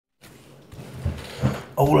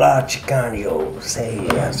Hola Chicanos. Hey,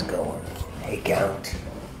 how's it going? Hey Count,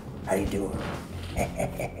 how you doing?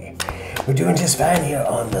 We're doing just fine here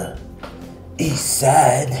on the east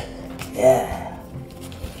side. Yeah.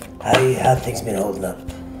 How things been holding up?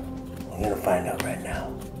 We're gonna find out right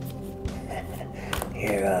now.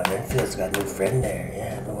 Here, Renfield's got a new friend there.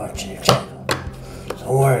 Yeah, I've been watching your channel.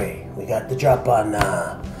 Don't worry, we got the drop on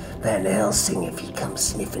Van Helsing if he comes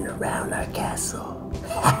sniffing around our castle.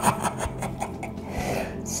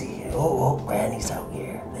 See, oh, Granny's out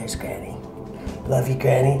here. There's Granny. Love you,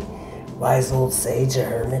 Granny. Wise old sage, a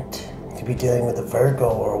hermit. Could be dealing with a Virgo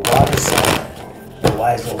or a water sign. A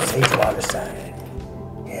wise old sage water sign.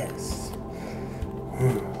 Yes.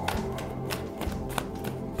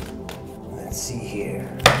 Let's see here.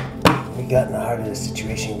 We got in the heart of the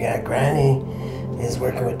situation. Yeah, Granny is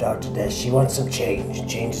working with Dr. Desh. She wants some change.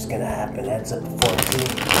 Change is gonna happen. That's up to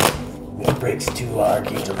 14. It breaks to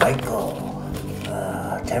Archangel Michael.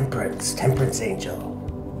 Temperance Angel.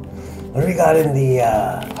 What do we got in the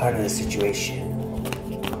heart of the situation?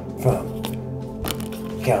 From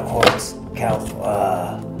Count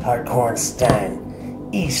Hargrave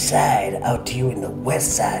east side, out to you in the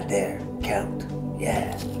west side there, Count.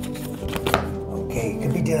 Yeah. Okay, you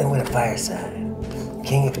could be dealing with a fire sign.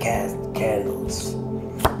 King of Candles.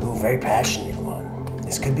 Ooh, very passionate one.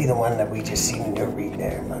 This could be the one that we just seen in your read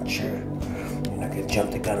there, I'm not sure. You're not gonna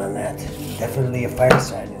jump the gun on that. Definitely a fire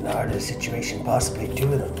sign in the heart of the situation, possibly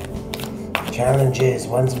two of them. Challenge is,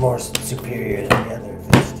 one's more superior than the other of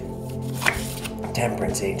these two.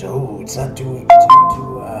 Temperance Angel. Ooh, it's not too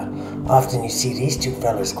often you see these two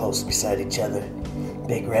fellas close beside each other.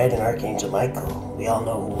 Big Red and Archangel Michael. We all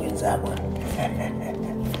know who wins that one.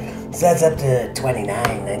 So that's up to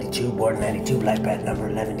 29, 92, born 92, black bat number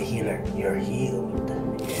 11 to healer. You're healed.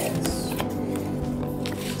 Yes.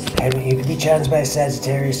 You could be challenged by a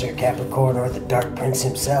Sagittarius or Capricorn or the Dark Prince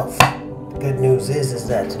himself. The good news is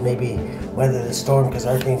that maybe weather the storm because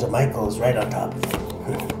Archangel Michael is right on top of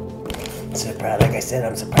him. So like I said,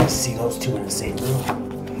 I'm surprised to see those two in the same room.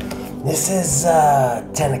 This is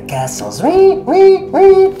 10 of Castles.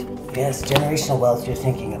 Yes, generational wealth you're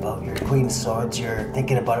thinking about. Your Queen of Swords, you're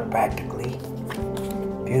thinking about it practically.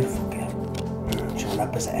 Beautiful, Cat. Showing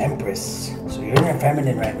up as an Empress. So you're in your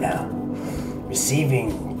feminine right now.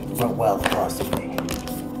 Receiving wealth, possibly.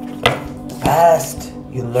 The past,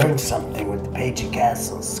 you learned something with the Page of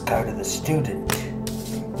Castles, card of the student.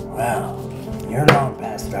 Wow. You're long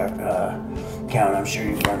past our Count. I'm sure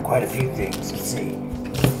you've learned quite a few things. Let's see.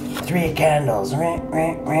 3 of Candles.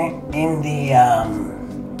 In the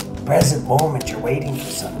present moment, you're waiting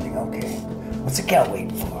for something. Okay. What's the Count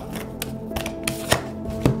waiting for?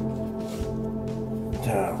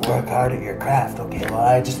 To work hard at your craft. Okay, well,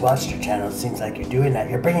 I just watched your channel. It seems like you're doing that.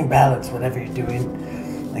 You're bringing balance, whatever you're doing.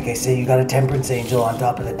 Like I say, you got a Temperance Angel on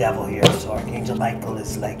top of the Devil here. So Archangel Michael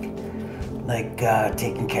is like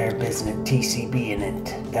taking care of business, TCB in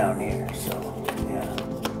it down here. So, yeah.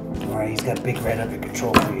 Alright, he's got Big Red under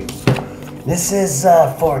control for you. This is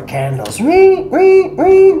 4 candles.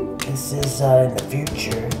 This is in the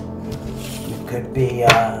future. You could be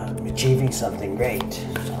achieving something great.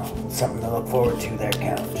 So, something to look forward to there,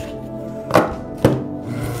 Count.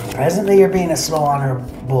 Presently, you're being a slow,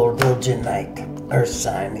 honorable, diligent knight, Earth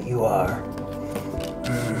sign that you are.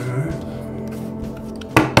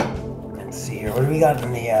 Let's see here. What do we got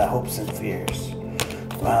in the hopes and fears?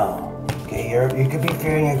 Wow. Okay, you could be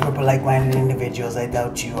fearing a group of like-minded individuals. I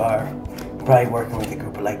doubt you are. Probably working with a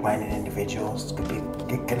group of like-minded individuals. Could be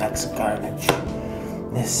Canucks of Carnage.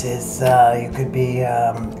 This is, you could be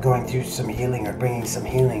going through some healing or bringing some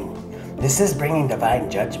healing. This is bringing divine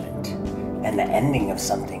judgment and the ending of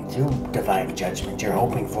something through divine judgment you're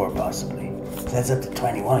hoping for, possibly. So that's up to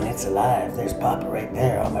 21. It's alive. There's Papa right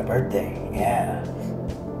there on my birthday. Yeah.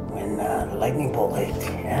 When the lightning bolt hit.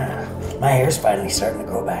 Yeah. My hair's finally starting to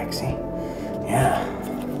grow back, see? Yeah.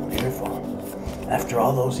 Beautiful. After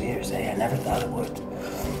all those years, I never thought it would.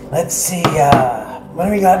 Let's see, what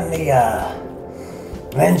do we got in the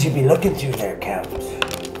lens you'd be looking through there, Count?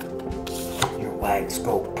 Your wide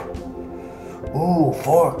scope. Ooh,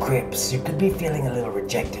 4 crypts. You could be feeling a little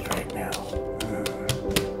rejected right now.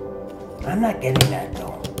 I'm not getting that,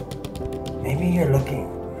 though. Maybe you're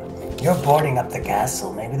boarding up the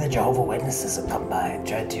castle. Maybe the Jehovah's Witnesses will come by and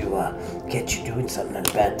try to get you doing something at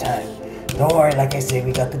a bad time. Don't worry, like I say,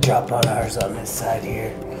 we got the drop on ours on this side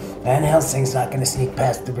here. Van Helsing's not going to sneak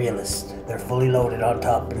past the realist. They're fully loaded on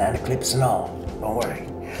top, banana clips and all. Don't worry.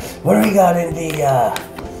 What do we got in the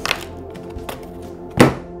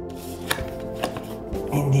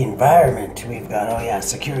environment? We've got, oh yeah,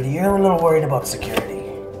 security. You're a little worried about security.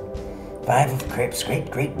 5 of crypts.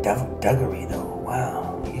 Great duggery, though.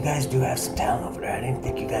 Wow. You guys do have some talent over there. I didn't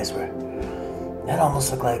think you guys were... That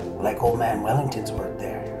almost looked like old man Wellington's work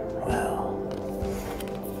there. Wow.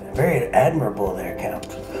 Very admirable there, Count.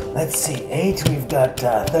 Let's see. 8, we've got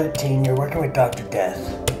 13. You're working with Dr. Death.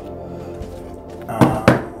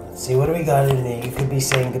 Let's see, what do we got in there? You could be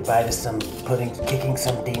saying goodbye to kicking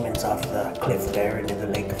some demons off the cliff there into the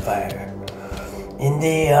lake of fire. In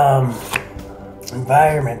the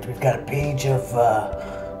environment, we've got a page of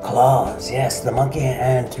claws. Yes, the monkey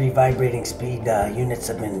and 3 vibrating speed units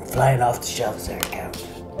have been flying off the shelves there, Count.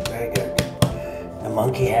 Very good. The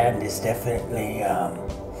monkey hand is definitely,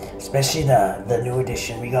 especially the new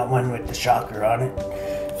edition. We got one with the shocker on it.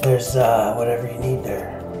 There's whatever you need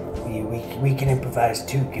there. We can improvise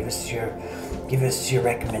too. Give us your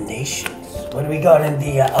recommendations. What do we got in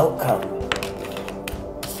the outcome?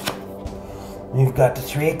 We've got the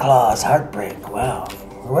 3 claws, heartbreak. Wow.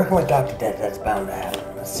 We're working with Dr. Death, that's bound to happen.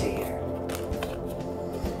 Let's see here.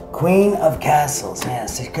 Queen of Castles.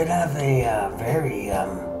 Yes, you could have a very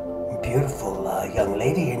beautiful young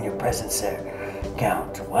lady in your presence there,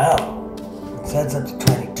 Count. Wow. So that's up to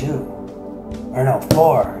 22. Or no,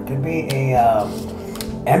 4. Could be a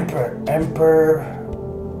emperor,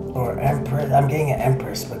 or empress. I'm getting an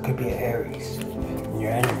empress, but could be an Aries in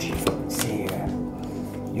your energy. Let's see here.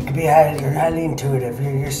 You could be you're highly intuitive.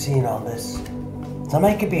 You're seeing all this.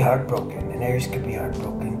 Somebody could be heartbroken. An Aries could be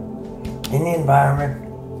heartbroken. In the environment,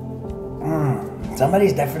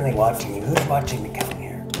 somebody's definitely watching you. Who's watching the Count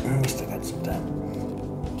here? We still got some time.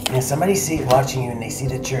 Yeah, somebody watching you, and they see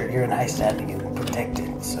that you're in high standing and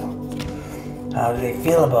protected. So, how do they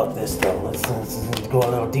feel about this, though? Let's go a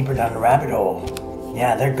little deeper down the rabbit hole.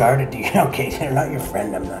 Yeah, they're guarded. Okay, they're not your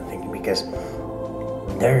friend. I'm not thinking, because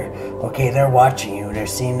they're watching you. They're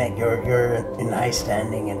seeing that you're in high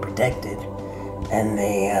standing and protected. And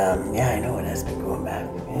they, yeah, I know it has been going back.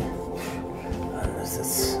 Yeah.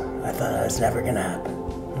 I thought that was never gonna happen.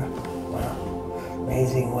 Wow.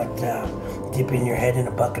 Amazing what dipping your head in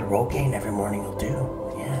a bucket of Rogaine every morning will do.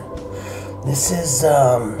 Yeah. This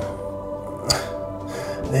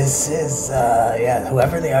is, yeah,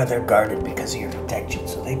 whoever they are, they're guarded because of your protection.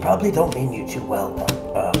 So they probably don't mean you too well,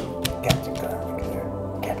 Captain Carmen there.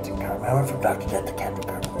 Captain Carmen. I went from Dr. Death to Captain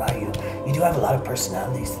Carmen. Wow, you do have a lot of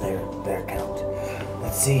personalities there, Count.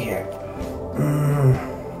 Let's see here.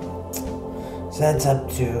 So that's up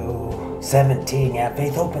to 17. Yeah,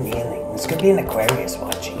 faith, hope, and healing. This could be an Aquarius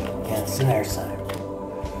watching you. Yeah, it's an air sign.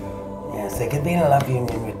 Yes, they could be in a love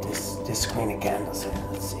union with this Queen of Candles here.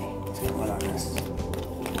 Let's see. Let's get one on this.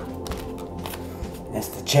 It's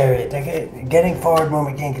the Chariot. They're getting forward when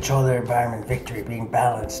we gain control of their environment. Victory, being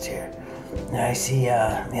balanced here. Now I see,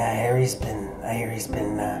 yeah, I hear he's been,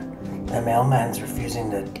 the mailman's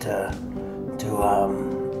refusing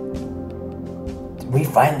we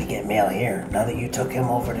finally get mail here. Now that you took him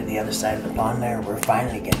over to the other side of the pond there, we're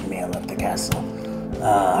finally getting mail up the castle.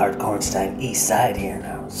 Hargrave St east side here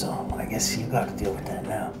now. So I guess you got to deal with that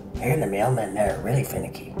now. I hear the mailmen there are really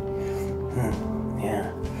finicky.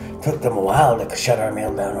 Yeah. Took them a while to shut our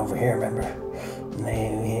mail down over here, remember?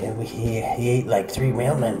 He ate like 3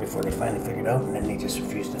 mailmen before they finally figured out, and then they just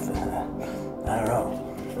refused to. I don't know.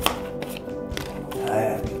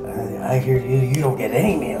 I hear you don't get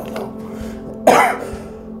any mail though.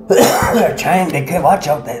 They're trying. They could watch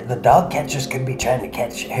out. The dog catchers could be trying to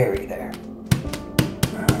catch Harry there.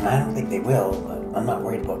 I don't think they will, but I'm not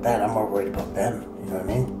worried about that. I'm more worried about them. You know what I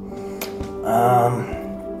mean?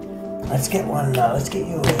 Let's get one. Let's get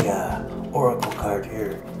you a oracle card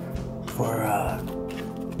here for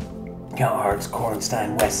Count Hart's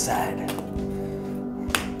Kornstein West Side.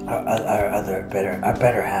 Our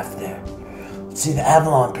better half there. Let's see the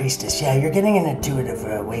Avalon Priestess. Yeah, you're getting an intuitive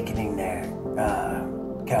awakening there,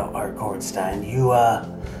 Count Hart Kornstein. You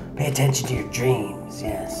pay attention to your dreams.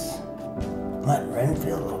 Yes. What,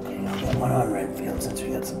 Renfield? Okay, I'll get one on Renfield since we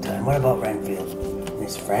got some time. What about Renfield?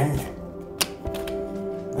 His friend?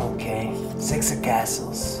 Okay, 6 of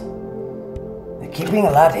Castles. They're keeping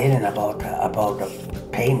a lot hidden about the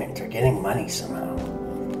payment or getting money somehow.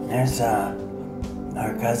 There's our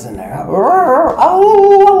cousin there.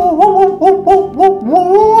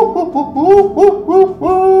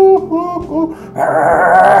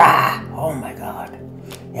 Oh my God!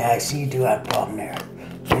 Yeah, I see you do have a problem there.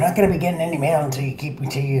 You're not going to be getting any mail until you keep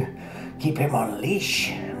him on a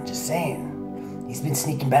leash. I'm just saying. He's been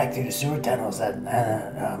sneaking back through the sewer tunnels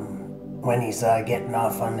when he's getting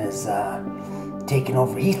off on his taking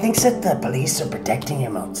over. He thinks that the police are protecting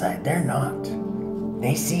him outside. They're not.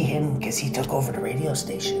 They see him because he took over the radio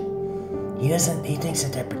station. He thinks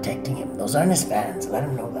that they're protecting him. Those aren't his fans. Let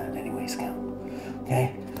him know that anyways, Count.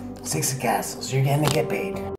 Okay? 6 of Castles. You're going to get paid.